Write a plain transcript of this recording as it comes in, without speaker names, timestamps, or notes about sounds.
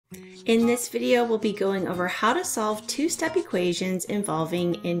In this video, we'll be going over how to solve two-step equations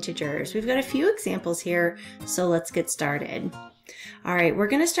involving integers. We've got a few examples here, so let's get started. All right, we're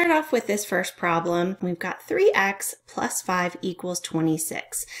going to start off with this first problem. We've got 3x plus 5 equals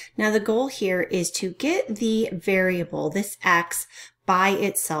 26. Now the goal here is to get the variable, this x, by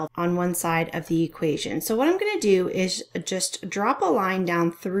itself on one side of the equation. So what I'm going to do is just drop a line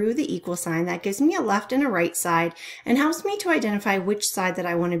down through the equal sign. That gives me a left and a right side and helps me to identify which side that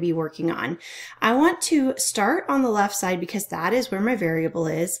I want to be working on. I want to start on the left side because that is where my variable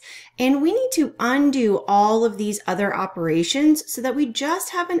is, and we need to undo all of these other operations so that we just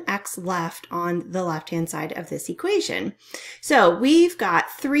have an x left on the left-hand side of this equation. So we've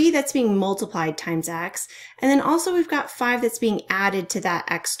got 3 that's being multiplied times x, and then also we've got 5 that's being added to that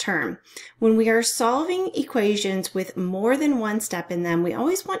x term. When we are solving equations with more than one step in them, we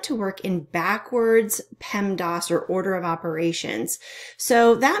always want to work in backwards PEMDAS or order of operations.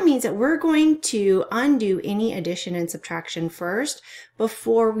 So that means that we're going to undo any addition and subtraction first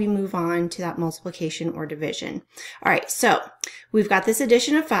before we move on to that multiplication or division. All right, so we've got this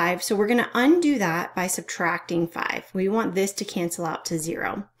addition of 5, so we're going to undo that by subtracting 5. We want this to cancel out to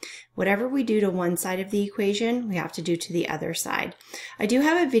 0. Whatever we do to one side of the equation, we have to do to the other side. I do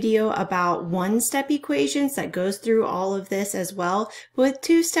have a video about one-step equations that goes through all of this as well. With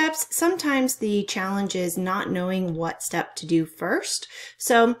 2 steps, sometimes the challenge is not knowing what step to do first.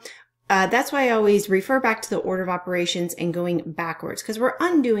 So that's why I always refer back to the order of operations and going backwards, because we're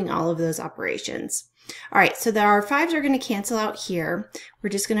undoing all of those operations. All right, so our 5s are going to cancel out here. We're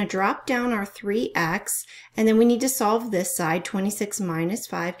just going to drop down our 3x, and then we need to solve this side. 26 minus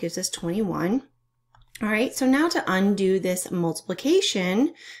 5 gives us 21. All right, so now to undo this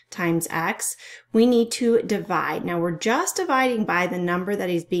multiplication times x, we need to divide. Now we're just dividing by the number that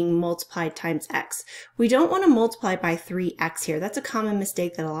is being multiplied times x. We don't want to multiply by 3x here. That's a common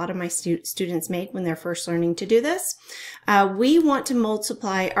mistake that a lot of my students make when they're first learning to do this. We want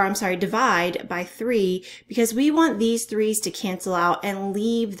to divide by 3 because we want these 3's to cancel out and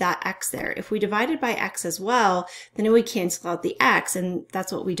leave that x there. If we divided by x as well, then it would cancel out the x, and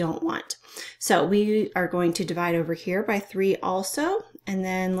that's what we don't want. So we are going to divide over here by 3 also, and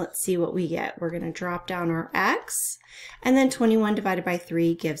then let's see what we get. We're going to drop down our x, and then 21 divided by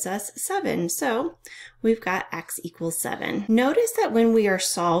 3 gives us 7. So we've got x equals 7. Notice that when we are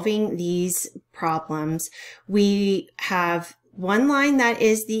solving these problems, we have one line that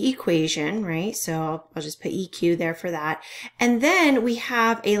is the equation, right? So I'll just put EQ there for that. And then we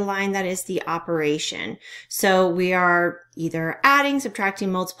have a line that is the operation. So we are either adding,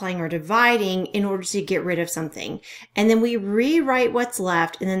 subtracting, multiplying, or dividing in order to get rid of something. And then we rewrite what's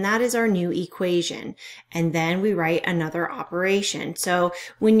left, and then that is our new equation. And then we write another operation. So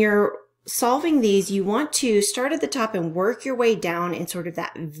when you're solving these, you want to start at the top and work your way down in sort of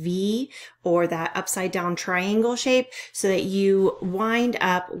that V or that upside down triangle shape so that you wind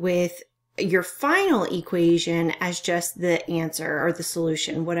up with your final equation as just the answer or the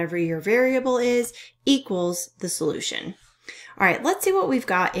solution. Whatever your variable is equals the solution. All right, let's see what we've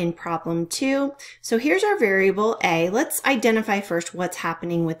got in problem 2. So here's our variable a. Let's identify first what's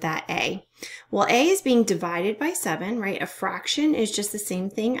happening with that a. Well, a is being divided by 7, right? A fraction is just the same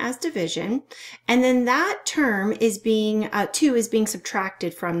thing as division. And then that term is being, 2 is being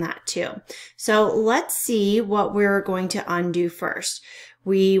subtracted from that 2. So let's see what we're going to undo first.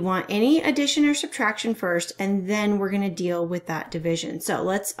 We want any addition or subtraction first, and then we're going to deal with that division. So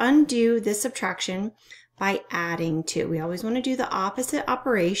let's undo this subtraction by adding 2. We always want to do the opposite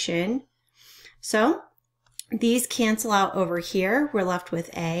operation. So these cancel out over here. We're left with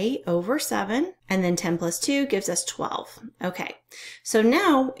a over 7, and then 10 plus 2 gives us 12. Okay, so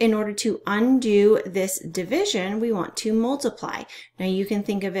now in order to undo this division, we want to multiply. Now you can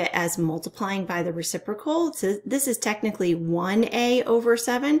think of it as multiplying by the reciprocal. So this is technically 1a over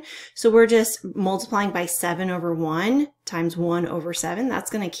 7, so we're just multiplying by 7 over 1 times 1 over 7.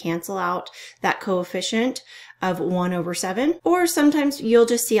 That's going to cancel out that coefficient of 1 over 7. Or sometimes you'll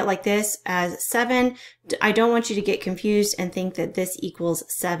just see it like this as 7. I don't want you to get confused and think that this equals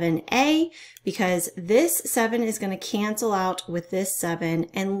 7a, because this 7 is going to cancel out with this 7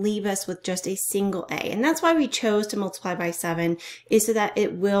 and leave us with just a single a. And that's why we chose to multiply by 7, is so that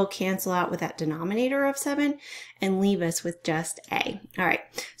it will cancel out with that denominator of 7 and leave us with just a. All right,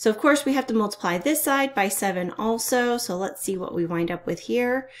 so of course we have to multiply this side by 7 also. So let's see what we wind up with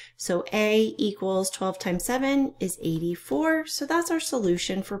here. So a equals 12 times 7 is 84. So that's our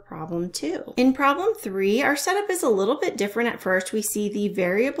solution for problem 2. In problem 3, our setup is a little bit different at first. We see the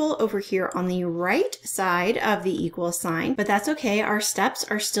variable over here on the the right side of the equal sign, but that's okay. Our steps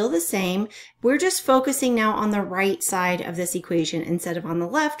are still the same. We're just focusing now on the right side of this equation instead of on the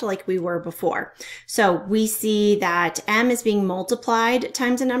left like we were before. So we see that m is being multiplied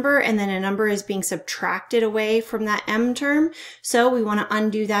times a number, and then a number is being subtracted away from that m term. So we want to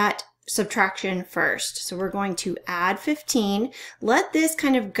undo that subtraction first. So we're going to add 15. Let this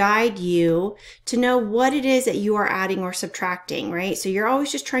kind of guide you to know what it is that you are adding or subtracting, right? So you're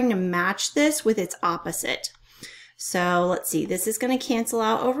always just trying to match this with its opposite. So let's see, this is going to cancel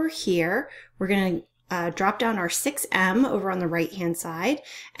out over here. We're going to drop down our 6m over on the right hand side,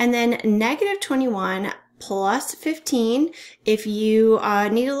 and then negative 21 plus 15. If you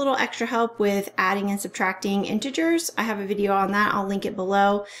need a little extra help with adding and subtracting integers, I have a video on that. I'll link it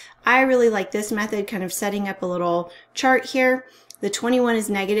below. I really like this method, kind of setting up a little chart here. The 21 is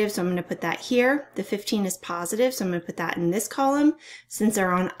negative, so I'm going to put that here. The 15 is positive, so I'm going to put that in this column. Since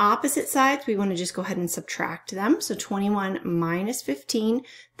they're on opposite sides, we want to just go ahead and subtract them. So 21 minus 15,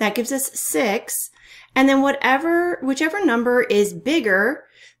 that gives us 6. And then whichever number is bigger,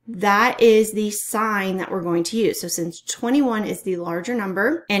 that is the sign that we're going to use. So since 21 is the larger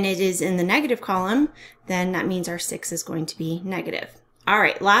number and it is in the negative column, then that means our 6 is going to be negative. All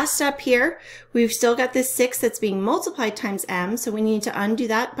right, last step here. We've still got this 6 that's being multiplied times m, so we need to undo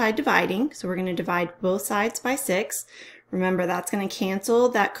that by dividing. So we're going to divide both sides by 6. Remember, that's going to cancel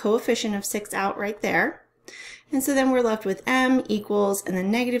that coefficient of 6 out right there. And so then we're left with m equals, and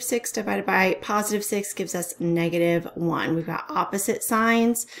then negative 6 divided by positive 6 gives us negative 1. We've got opposite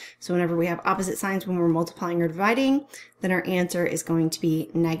signs. So whenever we have opposite signs when we're multiplying or dividing, then our answer is going to be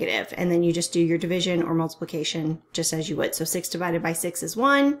negative. And then you just do your division or multiplication just as you would. So 6 divided by 6 is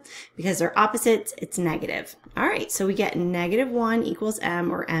 1. Because they're opposites, it's negative. All right, so we get negative 1 equals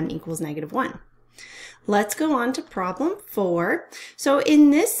m, or m equals negative 1. Let's go on to problem 4. So in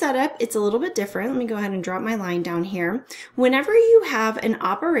this setup, it's a little bit different. Let me go ahead and drop my line down here. Whenever you have an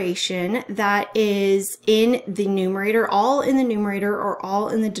operation that is in the numerator, all in the numerator or all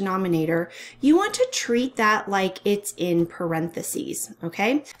in the denominator, you want to treat that like it's in parentheses,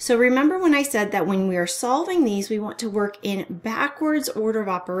 okay? So remember when I said that when we are solving these, we want to work in backwards order of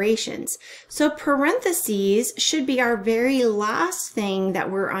operations. So parentheses should be our very last thing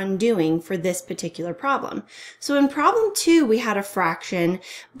that we're undoing for this particular problem. So in problem 2, we had a fraction,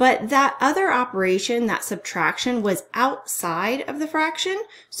 but that other operation, that subtraction, was outside of the fraction.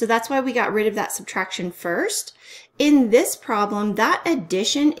 So that's why we got rid of that subtraction first. In this problem, that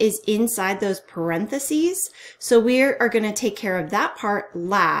addition is inside those parentheses. So we are going to take care of that part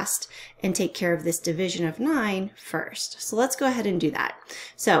last and take care of this division of 9 first. So let's go ahead and do that.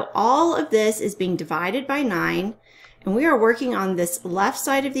 So all of this is being divided by 9. And we are working on this left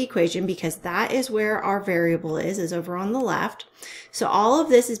side of the equation because that is where our variable is over on the left. So all of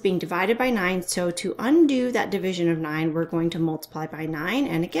this is being divided by 9. So to undo that division of 9, we're going to multiply by 9.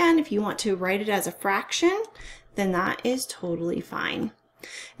 And again, if you want to write it as a fraction, then that is totally fine.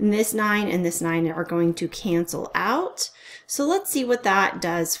 And this 9 and this 9 are going to cancel out. So let's see what that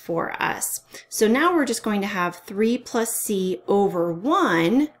does for us. So now we're just going to have 3 plus c over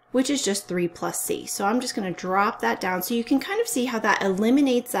 1, which is just 3 plus c. So I'm just going to drop that down so you can kind of see how that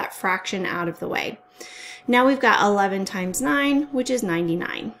eliminates that fraction out of the way. Now we've got 11 times 9, which is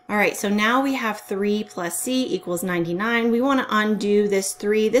 99. All right, so now we have 3 plus c equals 99. We want to undo this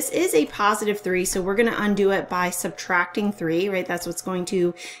 3. This is a positive 3, so we're going to undo it by subtracting 3, right? That's what's going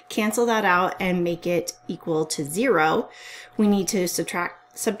to cancel that out and make it equal to 0. We need to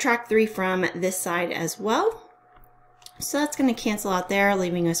subtract 3 from this side as well. So that's going to cancel out there,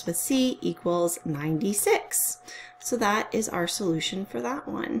 leaving us with c equals 96. So that is our solution for that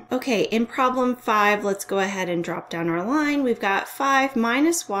one. Okay, in problem 5, let's go ahead and drop down our line. We've got 5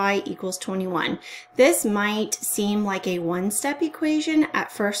 minus y equals 21. This might seem like a one-step equation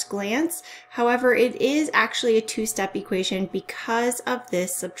at first glance. However, it is actually a two-step equation because of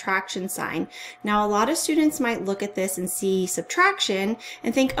this subtraction sign. Now, a lot of students might look at this and see subtraction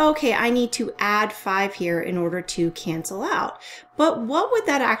and think, okay, I need to add 5 here in order to cancel out. But what would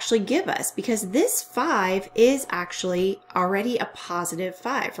that actually give us? Because this 5 is actually already a positive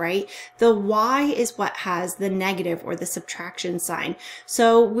 5, right? The y is what has the negative or the subtraction sign.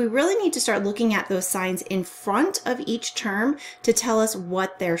 So we really need to start looking at those signs in front of each term to tell us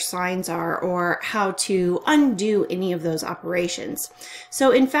what their signs are or how to undo any of those operations.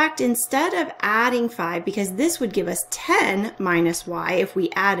 So in fact, instead of adding 5, because this would give us 10 minus y if we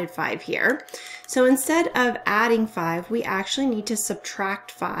added 5 here. So instead of adding 5, we actually need to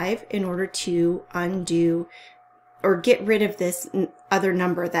subtract 5 in order to undo or get rid of this other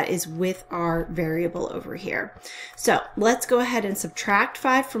number that is with our variable over here. So let's go ahead and subtract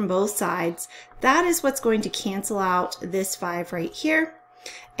 5 from both sides. That is what's going to cancel out this 5 right here.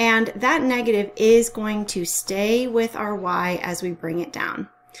 And that negative is going to stay with our y as we bring it down.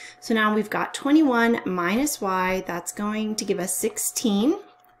 So now we've got 21 minus y, that's going to give us 16.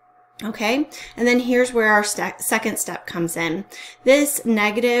 Okay, and then here's where our second step comes in. This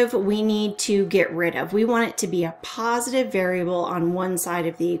negative we need to get rid of. We want it to be a positive variable on one side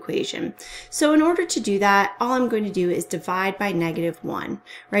of the equation. So in order to do that, all I'm going to do is divide by -1,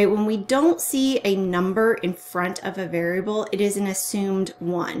 right? When we don't see a number in front of a variable, it is an assumed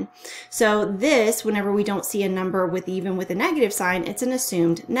 1. So this, whenever we don't see a number even with a negative sign, it's an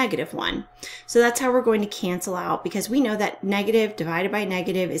assumed -1. So that's how we're going to cancel out, because we know that negative divided by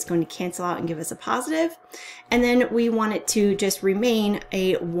negative is going to cancel out and give us a positive, and then we want it to just remain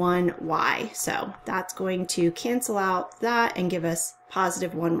a 1y. So that's going to cancel out that and give us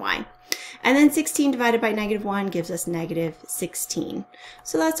positive 1y. And then 16 divided by -1 gives us -16.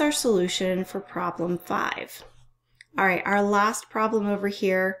 So that's our solution for problem 5. All right, our last problem over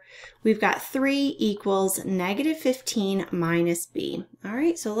here, we've got 3 equals -15 minus b. All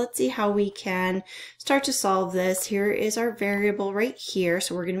right, so let's see how we can start to solve this. Here is our variable right here.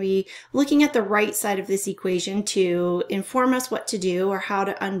 So we're going to be looking at the right side of this equation to inform us what to do or how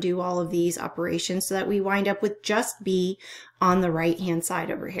to undo all of these operations so that we wind up with just b on the right hand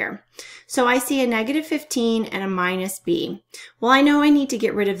side over here. So I see a -15 and a minus b. Well, I know I need to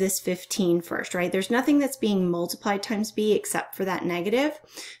get rid of this 15 first, right? There's nothing that's being multiplied times b except for that negative.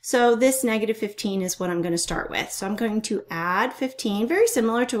 So this -15 is what I'm going to start with. So I'm going to add 15, very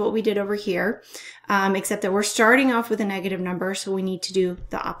similar to what we did over here, except that we're starting off with a negative number, so we need to do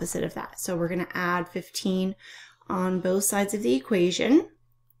the opposite of that. So we're going to add 15 on both sides of the equation.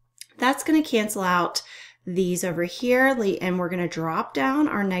 That's going to cancel out these over here, and we're going to drop down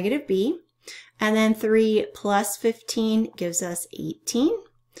our -b, and then 3 plus 15 gives us 18.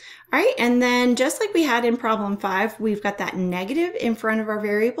 All right, and then just like we had in problem 5, we've got that negative in front of our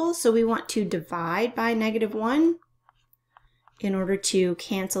variable, so we want to divide by -1 in order to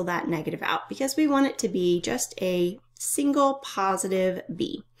cancel that negative out, because we want it to be just a single positive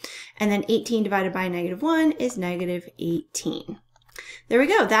b. And then 18 divided by -1 is -18. There we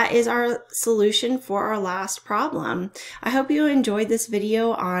go. That is our solution for our last problem. I hope you enjoyed this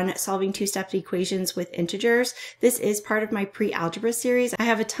video on solving two-step equations with integers. This is part of my pre-algebra series. I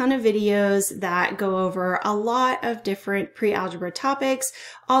have a ton of videos that go over a lot of different pre-algebra topics,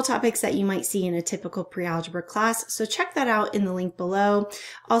 all topics that you might see in a typical pre-algebra class. So check that out in the link below.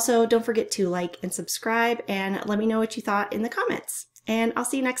 Also, don't forget to like and subscribe, and let me know what you thought in the comments. And I'll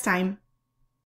see you next time.